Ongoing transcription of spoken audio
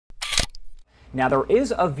Now, there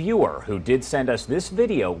is a viewer who did send us this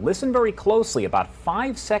video. Listen very closely. About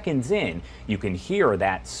 5 seconds in, you can hear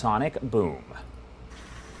that sonic boom.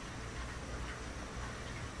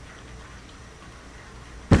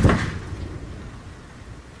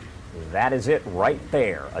 That is it right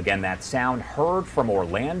there. Again, that sound heard from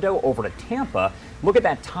Orlando over to Tampa. Look at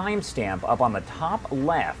that timestamp up on the top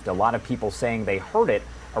left. A lot of people saying they heard it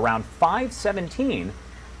around 5:17.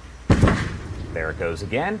 There it goes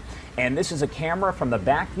again. And this is a camera from the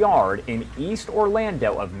backyard in East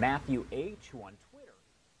Orlando of Matthew H., who on Twitter.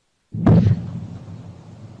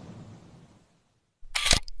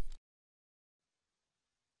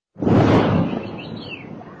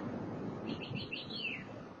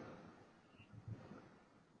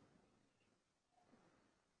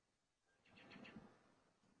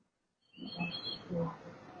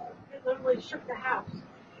 It literally shook the house.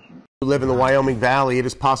 You live in the Wyoming Valley, it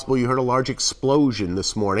is possible you heard a large explosion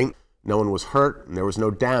this morning. No one was hurt, and there was no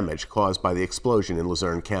damage caused by the explosion in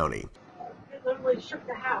Luzerne County. It literally shook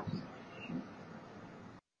the house.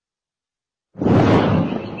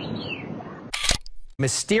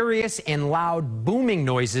 Mysterious and loud booming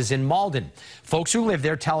noises in Malden. Folks who live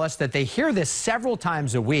there tell us that they hear this several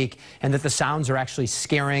times a week and that the sounds are actually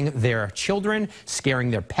scaring their children, scaring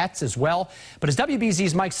their pets as well. But as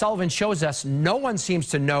WBCs Mike Sullivan shows us, no one seems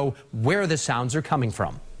to know where the sounds are coming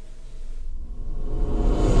from.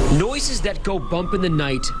 Noises that go bump in the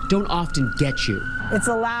night don't often get you. It's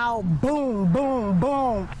a loud boom, boom,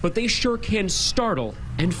 boom. But they sure can startle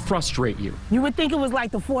and frustrate you. You would think it was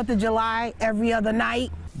like the 4th of July every other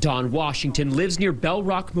night. Dawn Washington lives near Bell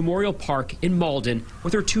Rock Memorial Park in Malden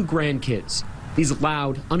with her 2 grandkids. These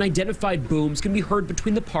loud, unidentified booms can be heard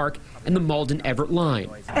between the park and the Malden-Everett line.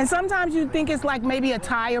 And sometimes you think it's like maybe a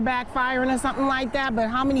tire backfiring or something like that, but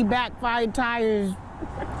how many backfired tires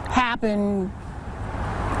happen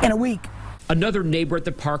in a week? Another neighbor at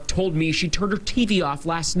the park told me she turned her TV off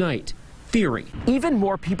last night, fearing. Even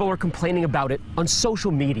more people are complaining about it on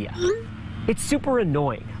social media. It's super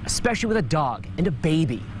annoying, especially with a dog and a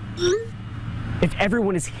baby. If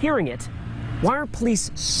everyone is hearing it, why aren't police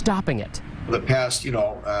stopping it? For the past,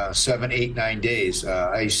 7, 8, 9 days,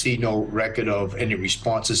 I see no record of any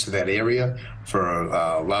responses to that area for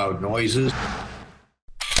loud noises.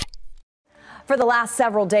 For the last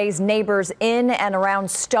several days, neighbors in and around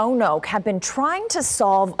Stone Oak have been trying to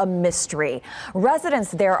solve a mystery.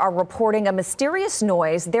 Residents there are reporting a mysterious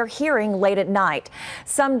noise they're hearing late at night.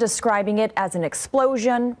 Some describing it as an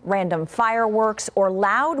explosion, random fireworks, or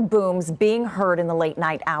loud booms being heard in the late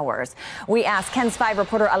night hours. We asked KENS 5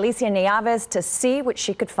 reporter Alicia Nieves to see what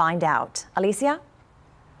she could find out. Alicia?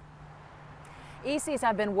 ECs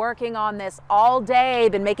have been working on this all day,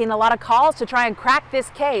 been making a lot of calls to try and crack this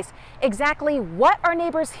case. Exactly what are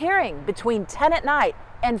neighbors hearing between 10 at night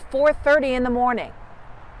and 4:30 in the morning?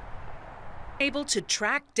 Able to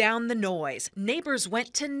track down the noise, neighbors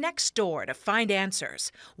went to next door to find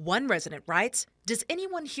answers. One resident writes, "Does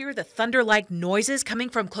anyone hear the thunder-like noises coming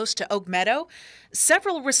from close to Oak Meadow?"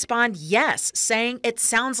 Several respond yes, saying it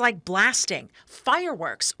sounds like blasting,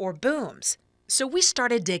 fireworks, or booms. So we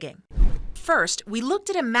started digging. First, we looked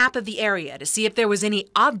at a map of the area to see if there was any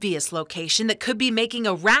obvious location that could be making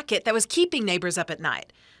a racket that was keeping neighbors up at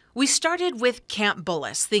night. We started with Camp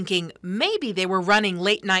Bullis, thinking maybe they were running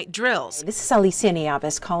late-night drills. This is Alicia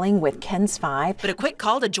Nieves calling with KENS 5. But a quick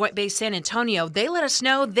call to Joint Base San Antonio, they let us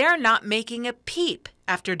know they're not making a peep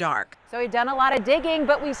after dark. So we've done a lot of digging,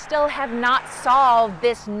 but we still have not solved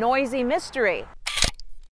this noisy mystery.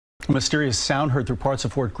 A mysterious sound heard through parts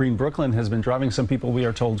of Fort Greene, Brooklyn has been driving some people, we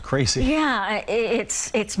are told, crazy. Yeah,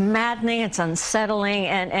 it's maddening, it's unsettling,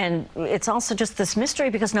 and it's also just this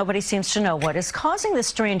mystery because nobody seems to know what is causing this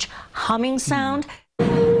strange humming sound.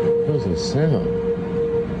 What does it sound?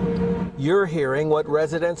 You're hearing what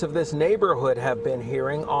residents of this neighborhood have been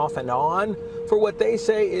hearing off and on for what they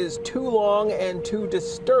say is too long and too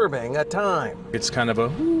disturbing a time. It's kind of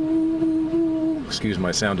a, excuse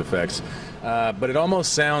my sound effects, but it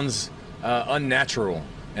almost sounds unnatural,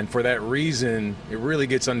 and for that reason it really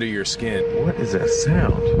gets under your skin. What is that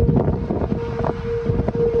sound?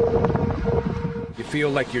 You feel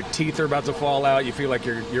like your teeth are about to fall out, you feel like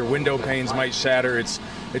your window panes might shatter.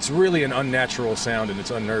 It's really an unnatural sound, and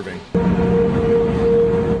it's unnerving.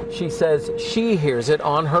 She says she hears it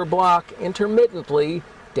on her block intermittently,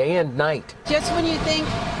 day and night. Just when you think,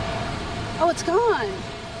 oh, it's gone,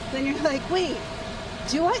 then you're like, wait,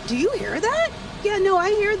 do you hear that? Yeah, no, I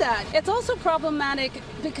hear that. It's also problematic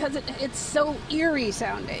because it's so eerie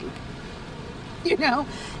sounding. you know?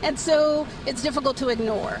 And so it's difficult to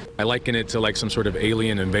ignore. I liken it to like some sort of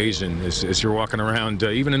alien invasion. As you're walking around,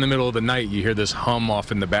 even in the middle of the night, you hear this hum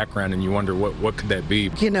off in the background and you wonder what could that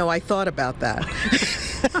be? You know, I thought about that.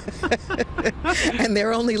 And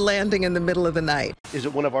they're only landing in the middle of the night. Is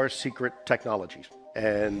it one of our secret technologies?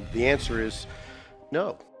 And the answer is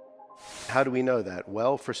no. How do we know that?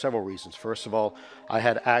 Well, for several reasons. First of all, I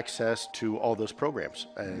had access to all those programs,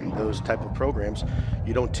 and those type of programs,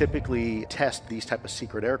 you don't typically test these type of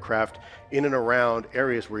secret aircraft in and around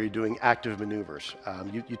areas where you're doing active maneuvers.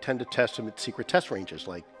 You tend to test them at secret test ranges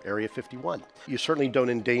like Area 51. You certainly don't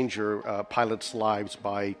endanger pilots' lives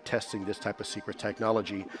by testing this type of secret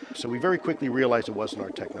technology. So we very quickly realized it wasn't our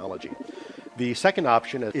technology. The second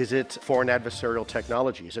option is it foreign adversarial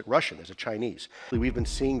technology? Is it Russian? Is it Chinese? We've been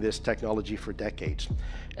seeing this technology for decades.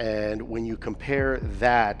 And when you compare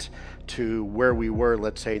that to where we were,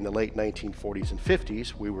 let's say in the late 1940s and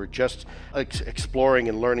 50s, we were just exploring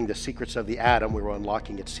and learning the secrets of the atom. We were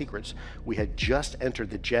unlocking its secrets. We had just entered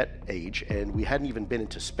the jet age and we hadn't even been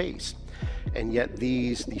into space. And yet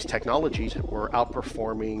these technologies were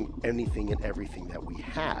outperforming anything and everything that we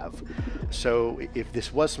have. So if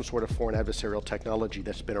this was some sort of foreign adversarial technology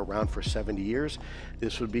that's been around for 70 years,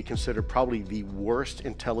 this would be considered probably the worst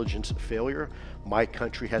intelligence failure my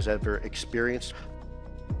country has ever experienced.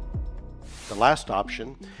 The last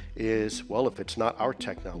option is, well, if it's not our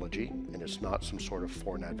technology and it's not some sort of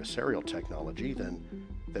foreign adversarial technology, then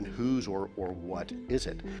whose or what is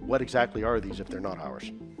it? What exactly are these if they're not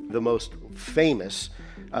ours? The most famous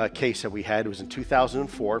case that we had was in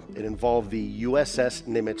 2004. It involved the USS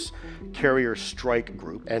Nimitz Carrier Strike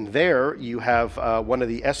Group. And there you have one of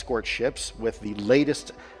the escort ships with the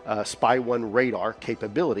latest Spy 1 radar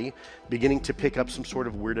capability beginning to pick up some sort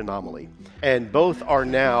of weird anomaly. And both are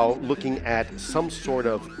now looking at some sort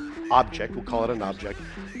of object, we'll call it an object,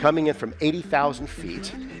 coming in from 80,000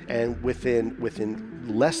 feet and within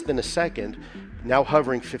less than a second, now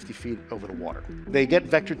hovering 50 feet over the water. They get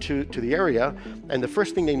vectored to the area, and the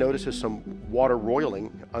first thing they notice is some water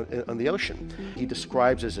roiling on the ocean. He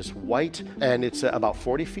describes as this white, and it's about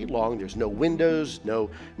 40 feet long. There's no windows, no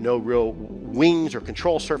real wings or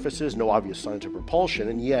control surfaces, no obvious signs of propulsion,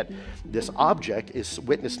 and yet this object is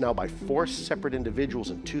witnessed now by 4 separate individuals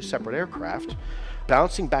in 2 separate aircraft,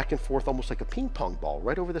 bouncing back and forth almost like a ping pong ball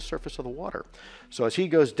right over the surface of the water. So as he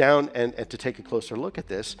goes down and to take a closer look at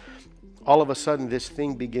this, all of a sudden this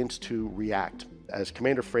thing begins to react. As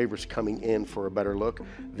Commander Fravor's coming in for a better look,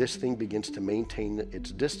 this thing begins to maintain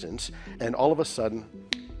its distance, and all of a sudden,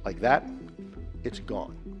 like that, it's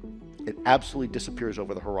gone. It absolutely disappears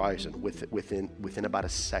over the horizon within about a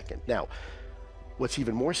second. Now, what's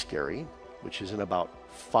even more scary, which is in about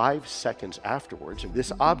 5 seconds afterwards,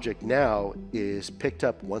 this object now is picked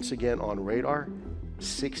up once again on radar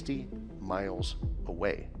 60 miles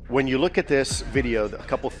away. When you look at this video, a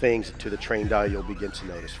couple things to the trained eye you'll begin to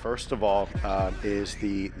notice. First of all is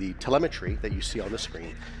the telemetry that you see on the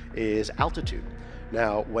screen is altitude.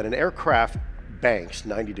 Now, when an aircraft banks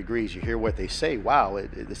 90 degrees, you hear what they say, wow,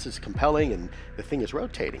 this is compelling and the thing is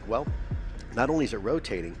rotating. Well, not only is it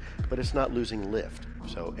rotating, but it's not losing lift.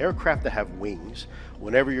 So aircraft that have wings,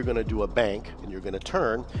 whenever you're going to do a bank and you're going to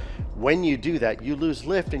turn, when you do that, you lose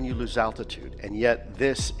lift and you lose altitude. And yet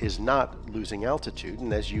this is not losing altitude.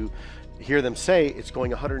 And as you hear them say, it's going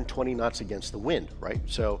 120 knots against the wind, right?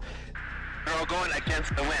 So they're all going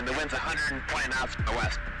against the wind. The wind's 120 knots from the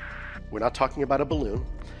west. We're not talking about a balloon.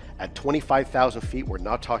 At 25,000 feet, we're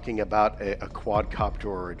not talking about a quadcopter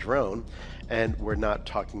or a drone, and we're not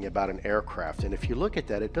talking about an aircraft. And if you look at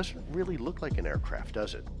that, it doesn't really look like an aircraft,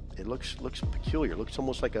 does it? It looks peculiar. It looks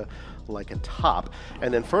almost like a top.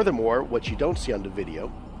 And then furthermore, what you don't see on the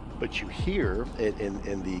video, but you hear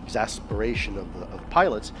in the exasperation of the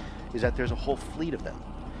pilots, is that there's a whole fleet of them.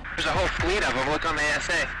 There's a whole fleet of them. Look on the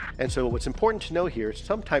ASA. And so what's important to know here is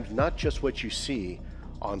sometimes not just what you see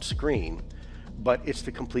on screen, but it's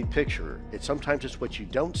the complete picture. Sometimes it's what you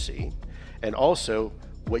don't see, and also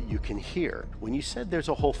what you can hear. When you said there's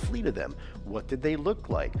a whole fleet of them, what did they look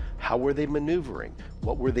like? How were they maneuvering?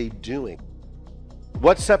 What were they doing?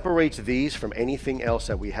 What separates these from anything else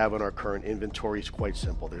that we have in our current inventory is quite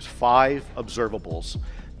simple. There's 5 observables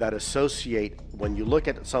that associate, when you look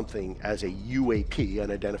at something as a UAP,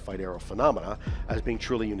 unidentified aerial phenomena, as being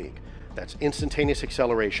truly unique. That's instantaneous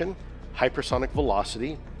acceleration, hypersonic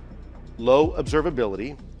velocity, low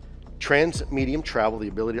observability, trans-medium travel, the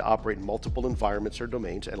ability to operate in multiple environments or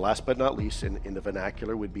domains, and last but not least, in the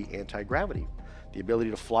vernacular, would be anti-gravity. The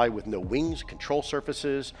ability to fly with no wings, control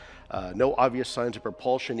surfaces, no obvious signs of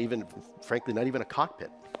propulsion, even, frankly, not even a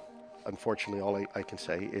cockpit. Unfortunately, all I can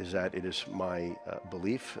say is that it is my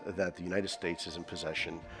belief that the United States is in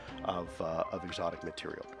possession of exotic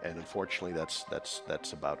material, and unfortunately,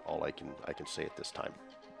 that's about all I can say at this time.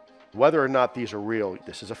 Whether or not these are real,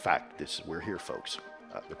 this is a fact. We're here, folks.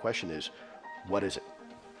 The question is, what is it?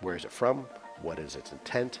 Where is it from? What is its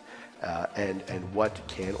intent? And what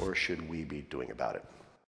can or should we be doing about it?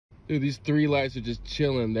 Dude, these 3 lights are just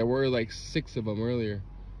chilling. There were like 6 of them earlier.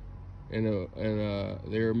 And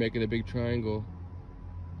they were making a big triangle.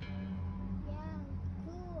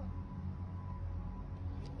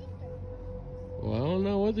 Well, I don't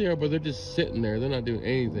know what they are, but they're just sitting there. They're not doing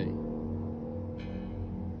anything.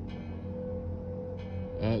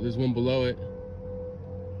 There's one below it.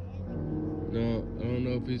 No, I don't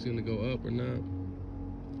know if he's gonna go up or not.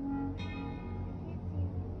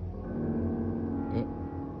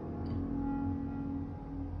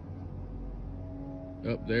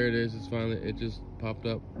 Oh, there it is. It's finally, it just popped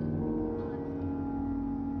up.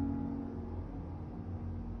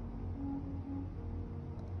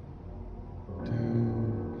 Dude.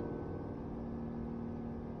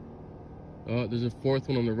 Oh, there's a 4th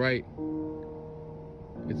one on the right.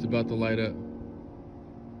 It's about to light up.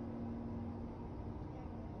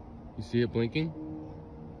 You see it blinking?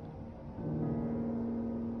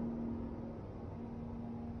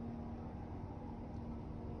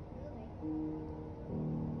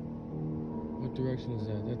 What direction is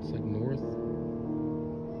that? That's like north?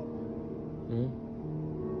 Huh?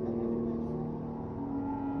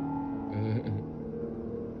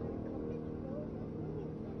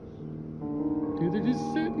 Dude, they're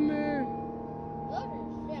just sitting there.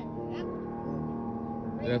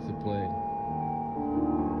 That's a plane.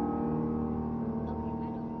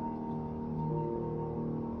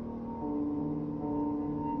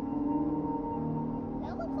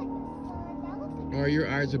 Oh, your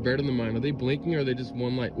eyes are better than mine. Are they blinking or are they just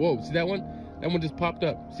one light? Whoa, see that one? That one just popped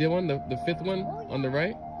up. See that one? The 5th one on the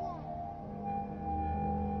right?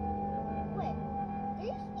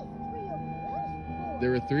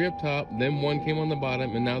 There were 3 up top, then 1 came on the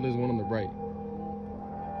bottom, and now there's 1 on the right.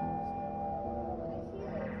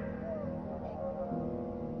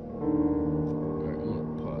 Alright, I'm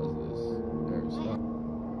gonna pause this. Alright, stop.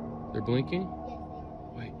 They're blinking?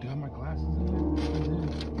 Wait, do I have my glasses in here?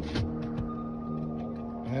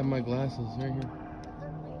 I have my glasses right here.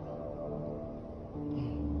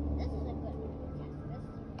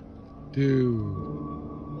 Dude.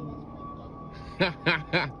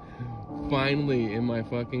 Finally, in my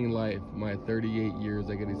fucking life, my 38 years,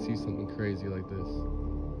 I get to see something crazy like this.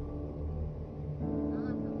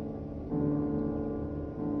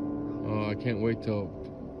 Oh, I can't wait till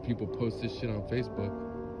people post this shit on Facebook.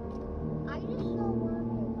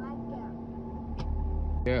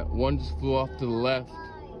 Yeah, one just flew off to the left.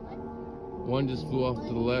 One just flew off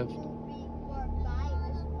to the left.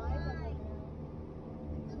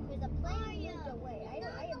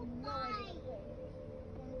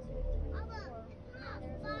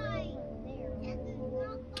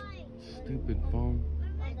 Stupid phone.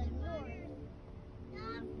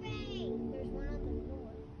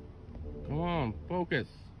 Come on, focus.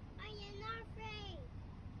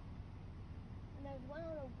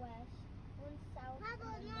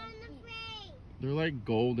 They're like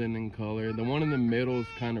golden in color. The one in the middle is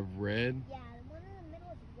kind of red. Yeah, the one in the middle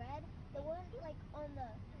is red. The one like on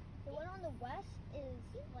the one on the west is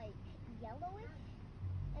like yellowish,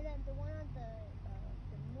 and then the one on the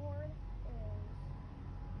north is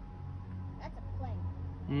that's a plane.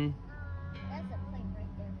 That's a plane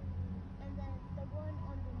right there. And then the one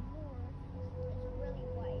on the north is really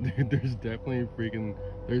white. There's definitely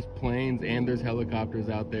there's planes and there's helicopters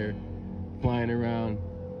out there flying around.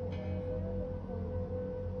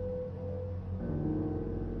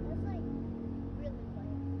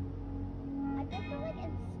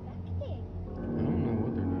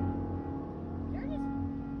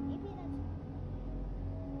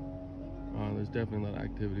 There's definitely a lot of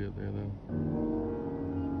activity up there, though.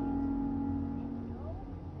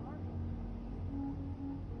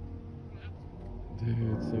 Dude,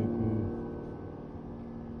 it's so cool.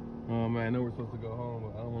 Oh man, I know we're supposed to go home,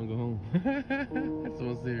 but I don't want to go home. I just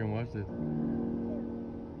want to sit here and watch this.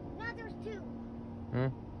 No, there's 2. Huh?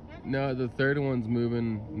 No, the 3rd one's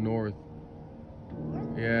moving north.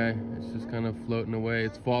 Yeah, it's just kind of floating away.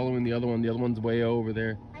 It's following the other one. The other one's way over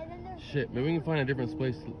there. Shit, maybe we can find a different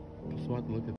spot to look at.